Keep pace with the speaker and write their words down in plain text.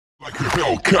Like a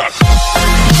Hellcat.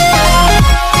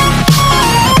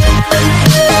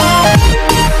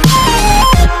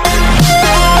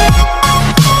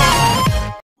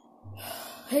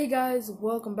 Hey guys,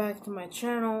 welcome back to my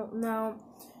channel. Now,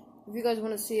 if you guys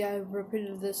want to see, I've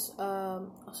repeated this so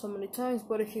many times,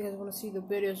 but if you guys want to see the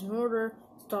videos in order,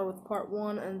 start with part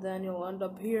 1 and then you'll end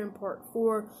up here in part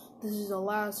 4. This is the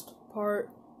last part.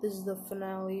 This is the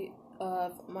finale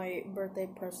of my birthday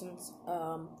presents.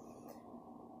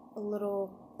 A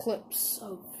little clips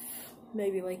of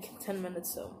maybe like 10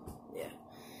 minutes, so yeah.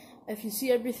 If you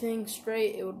see everything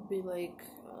straight, it would be like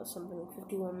something like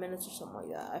 51 minutes or something like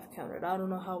that. I've counted. I don't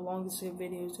know how long this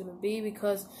video is gonna be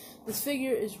because this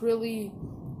figure is really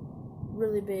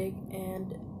big,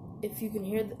 and if you can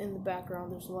hear in the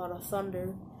background, there's a lot of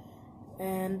thunder,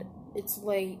 and it's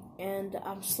late, and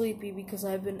I'm sleepy because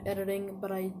I've been editing,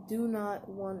 but I do not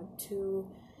want to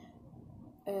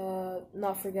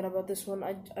not forget about this one.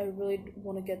 I really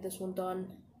want to get this one done.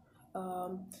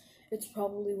 It's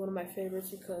probably one of my favorites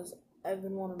because I've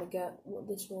been wanting to get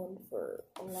this one for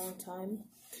a long time,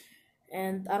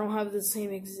 and I don't have the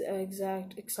same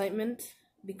exact excitement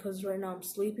because right now I'm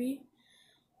sleepy,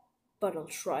 but I'll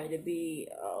try to be,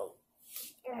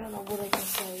 I don't know what I can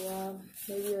say,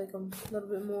 maybe like I'm a little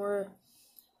bit more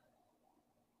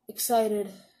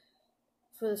excited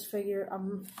for this figure.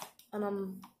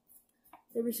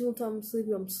 Every single time I'm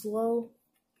sleepy, I'm slow,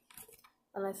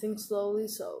 and I think slowly,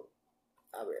 so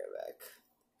I'll be right back.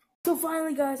 So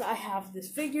finally, guys, I have this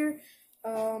figure.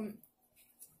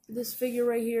 This figure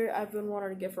right here, I've been wanting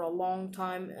to get for a long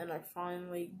time, and I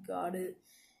finally got it.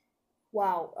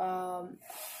 Wow.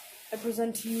 I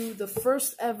present to you the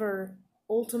first ever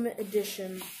Ultimate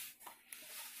Edition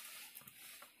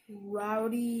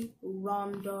Ronda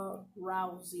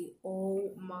Rousey.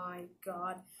 Oh my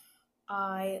god.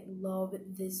 I love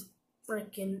this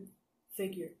freaking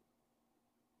figure.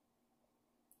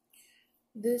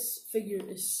 This figure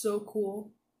is so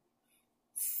cool.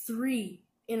 3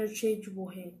 interchangeable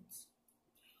hands,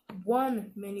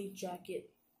 1 mini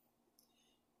jacket,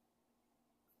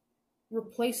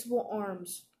 replaceable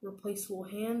arms, replaceable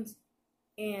hands,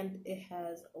 and it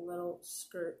has a little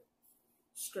skirt.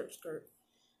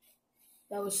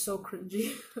 That was so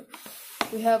cringy.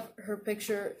 We have her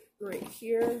picture right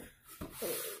here.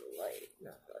 Light, no,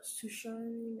 that's too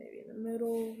shiny. Maybe in the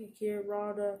middle. Like here,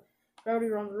 Ronda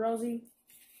Rousey.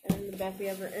 And in the back we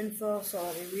have her info, so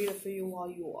let me read it for you while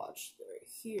you watch. Right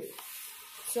here.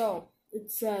 So,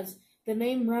 it says, the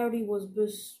name Rowdy was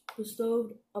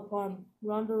bestowed upon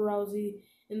Ronda Rousey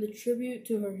in the tribute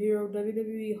to her hero,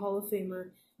 WWE Hall of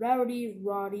Famer,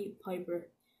 Roddy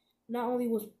Piper. Not only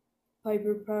was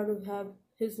Piper proud to have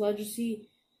his legacy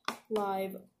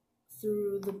live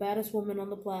through the baddest woman on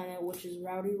the planet, which is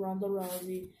Ronda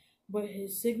Rousey, but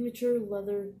his signature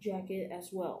leather jacket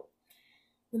as well.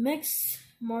 The mixed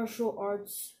martial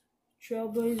arts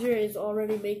trailblazer is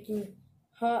already making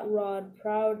Hot Rod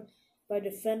proud by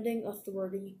defending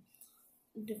authority,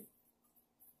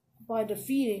 by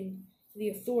defeating the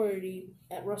Authority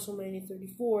at WrestleMania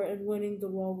 34 and winning the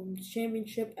Raw Women's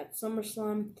Championship at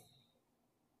SummerSlam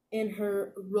in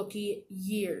her rookie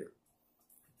year.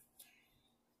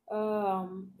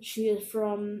 She is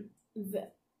from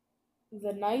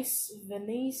Venice,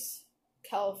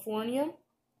 California.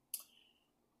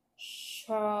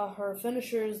 Her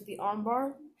finisher is the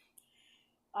armbar.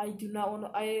 I do not want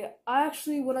to. I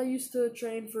actually, when I used to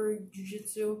train for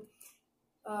jiu-jitsu,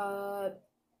 I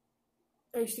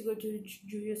used to go to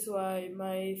jiu-jitsu.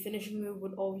 My finishing move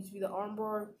would always be the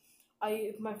armbar.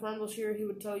 If my friend was here, he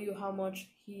would tell you how much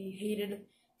he hated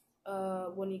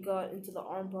when he got into the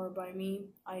armbar by me.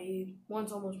 I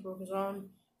once almost broke his arm,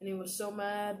 and he was so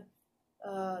mad.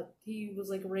 He was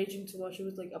like raging too much. He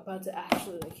was like about to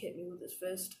actually like hit me with his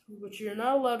fist, which you're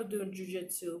not allowed to do in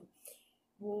jiu-jitsu.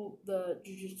 Well, the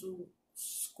jiu-jitsu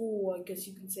school, I guess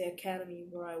you can say academy,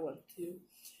 where I went to.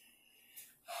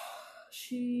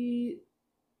 She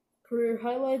career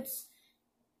highlights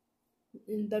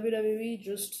in WWE,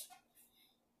 just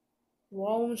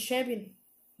Raw Women's Champion.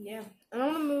 Yeah, and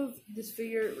I'm gonna move this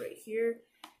figure right here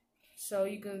so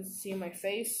you can see my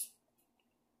face.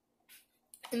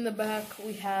 In the back,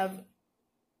 we have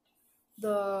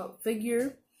the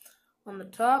figure on the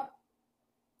top,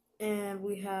 and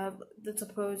we have that's a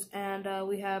pose, and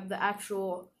we have the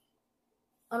actual,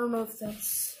 I don't know if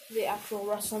that's the actual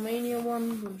WrestleMania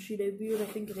one when she debuted. I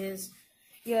think it is.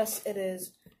 Yes, it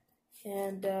is.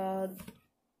 And on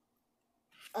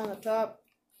the top,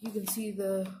 you can see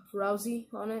the Rousey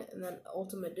on it, and then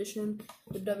Ultimate Edition,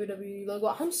 the WWE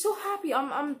logo. I'm so happy.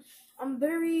 I'm I'm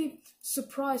very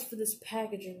surprised for this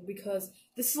packaging because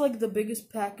this is like the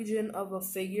biggest packaging of a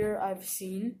figure I've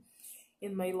seen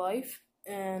in my life,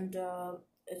 and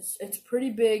it's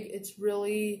pretty big. It's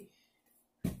really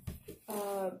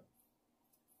I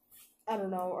don't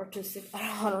know, artistic.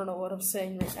 I don't know what I'm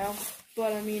saying right now,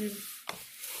 but I mean,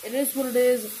 it is what it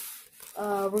is.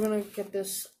 We're gonna get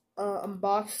this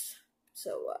unboxed,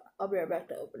 so I'll be right back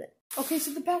to open it. Okay,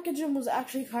 so the packaging was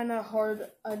actually kind of hard.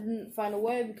 I didn't find a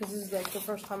way because this is like the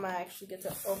first time I actually get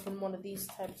to open one of these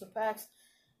types of packs.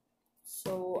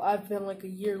 So I've been like a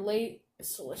year late,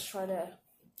 so let's try to...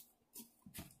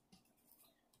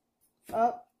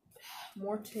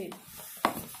 more tape.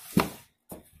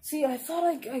 See, I thought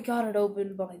I got it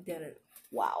open, but I didn't.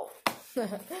 Wow.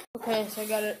 Okay, so I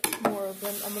got it more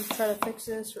open. I'm gonna try to fix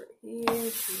this right here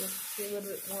so you guys can see a little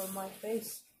bit more of my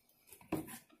face.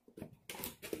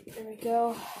 There we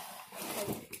go. I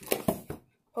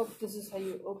hope this is how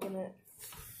you open it.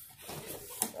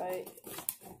 Right.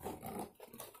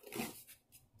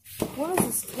 When is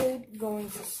this tape going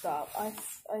to stop? I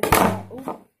thought,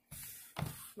 ooh,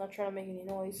 I'm not trying to make any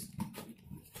noise.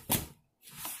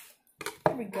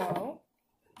 There we go.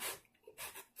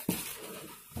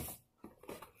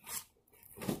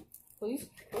 Please,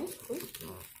 please, please.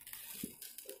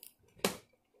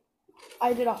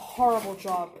 I did a horrible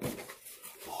job.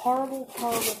 Horrible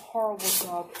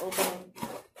job opening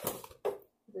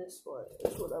this, but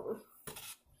it's whatever.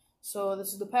 So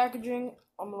this is the packaging.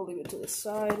 I'm gonna leave it to the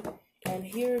side, and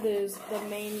here it is, the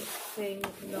main thing: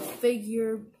 the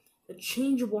figure, the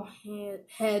changeable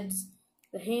heads,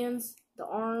 the hands, the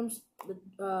arms,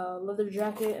 the leather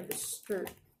jacket, and the skirt.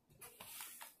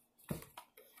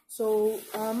 So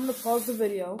I'm gonna pause the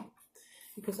video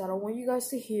because I don't want you guys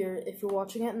to hear. If you're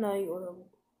watching at night or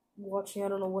watching, I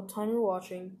don't know what time you're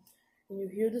watching, and you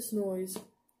hear this noise,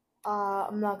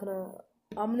 I'm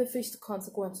gonna face the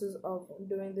consequences of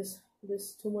doing this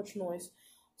too much noise.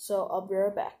 So I'll be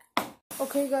right back.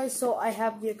 Okay, guys. So I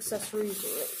have the accessories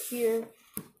right here.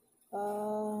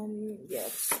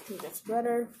 Yes, I think that's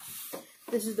better.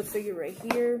 This is the figure right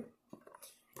here.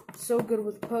 So good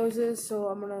with poses, so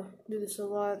I'm gonna do this a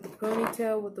lot. The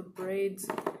ponytail with the braids,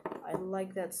 I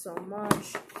like that so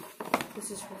much. This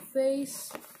is her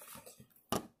face.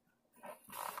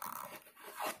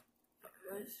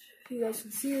 If you guys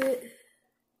can see it,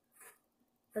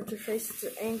 that's her face. It's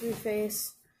an angry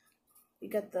face. You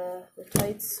got the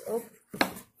tights. Oh,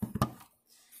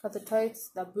 got the tights,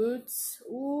 the boots.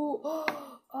 Ooh,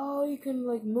 oh, you can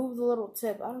like move the little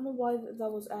tip. I don't know why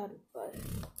that was added, but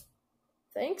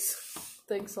thanks.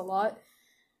 Thanks a lot.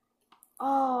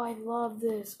 Oh, I love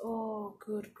this. Oh,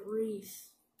 good grief.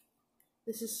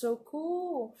 This is so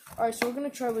cool. Alright, so we're going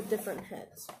to try with different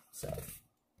heads.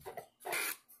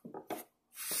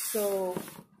 So,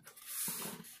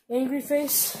 angry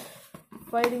face,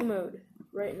 fighting mode,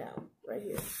 right now, right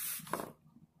here.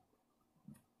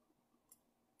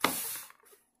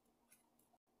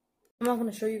 I'm not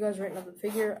going to show you guys right now the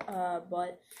figure,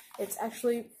 but it's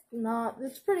actually not,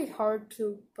 it's pretty hard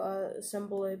to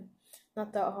assemble it.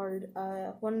 Not that hard.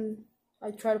 When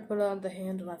I tried to put it on the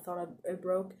hand and I thought it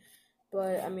broke,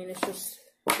 but I mean, it's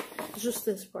just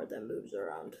this part that moves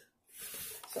around.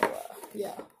 So,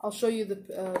 yeah, I'll show you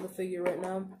the figure right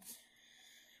now.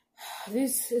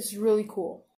 This is really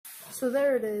cool. So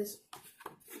there it is.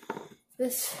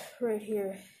 This right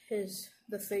here is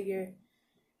the figure.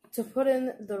 To put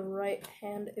in the right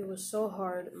hand, it was so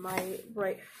hard. My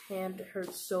right hand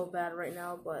hurts so bad right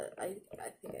now, but I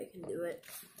think I can do it.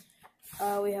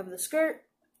 We have the skirt,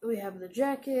 we have the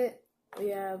jacket, we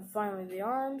have finally the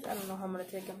arms. I don't know how I'm going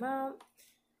to take them out.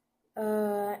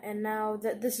 And now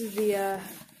this is the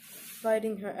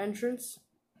fighting her entrance.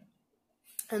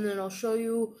 And then I'll show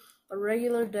you a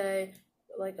regular day,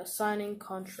 like a signing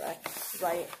contract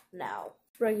right now.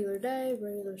 Regular day,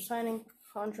 regular signing,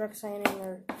 contract signing,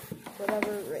 or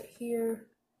whatever right here.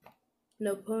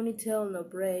 No ponytail, no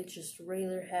braids, just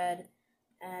regular head.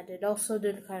 And it also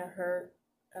did kind of hurt.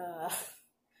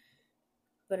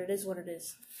 But it is what it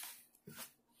is.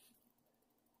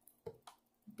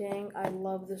 Dang, I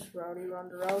love this Rowdyyyyy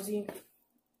Ronda Rousey.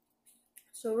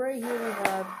 So right here we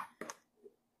have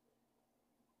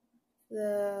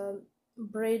the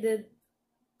braided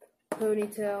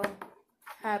ponytail,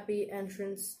 happy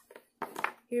entrance.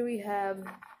 Here we have,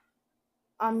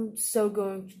 I'm so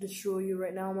going to destroy you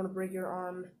right now. I'm going to break your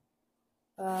arm.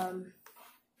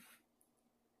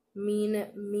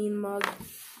 Mean mug.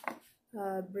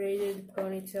 Braided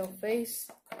ponytail face.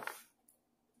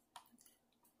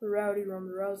 Rowdyyyyy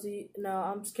Ronda Rousey. Now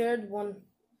I'm scared when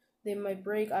they might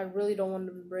break. I really don't want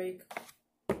them to break.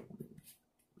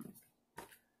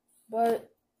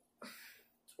 But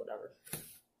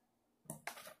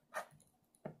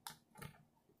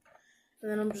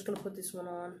And then I'm just gonna put this one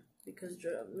on because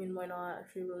I mean, why not?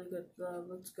 Actually, really good.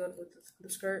 Looks good with the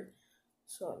skirt.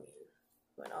 So I mean,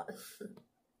 why not?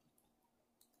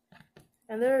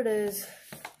 And there it is,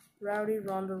 Rowdy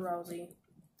Ronda Rousey.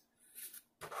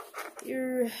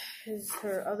 Here is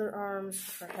her other arms,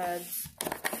 her heads,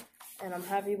 and I'm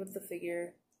happy with the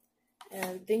figure.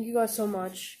 And thank you guys so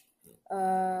much.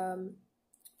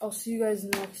 I'll see you guys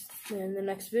in the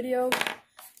next video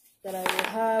that I will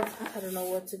have. I don't know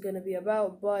what's it gonna be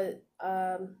about, but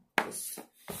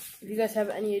if you guys have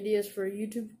any ideas for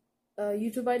YouTube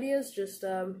ideas, just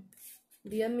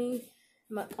DM me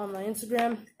on my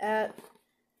Instagram at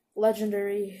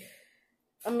legendary.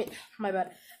 My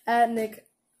bad. At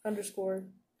Nick_legendary.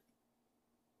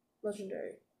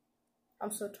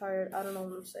 I'm so tired. I don't know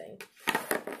what I'm saying.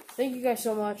 Thank you guys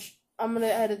so much. I'm gonna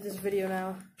edit this video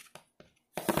now.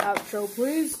 Outro,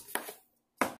 please.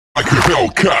 Like a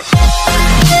Hellcat.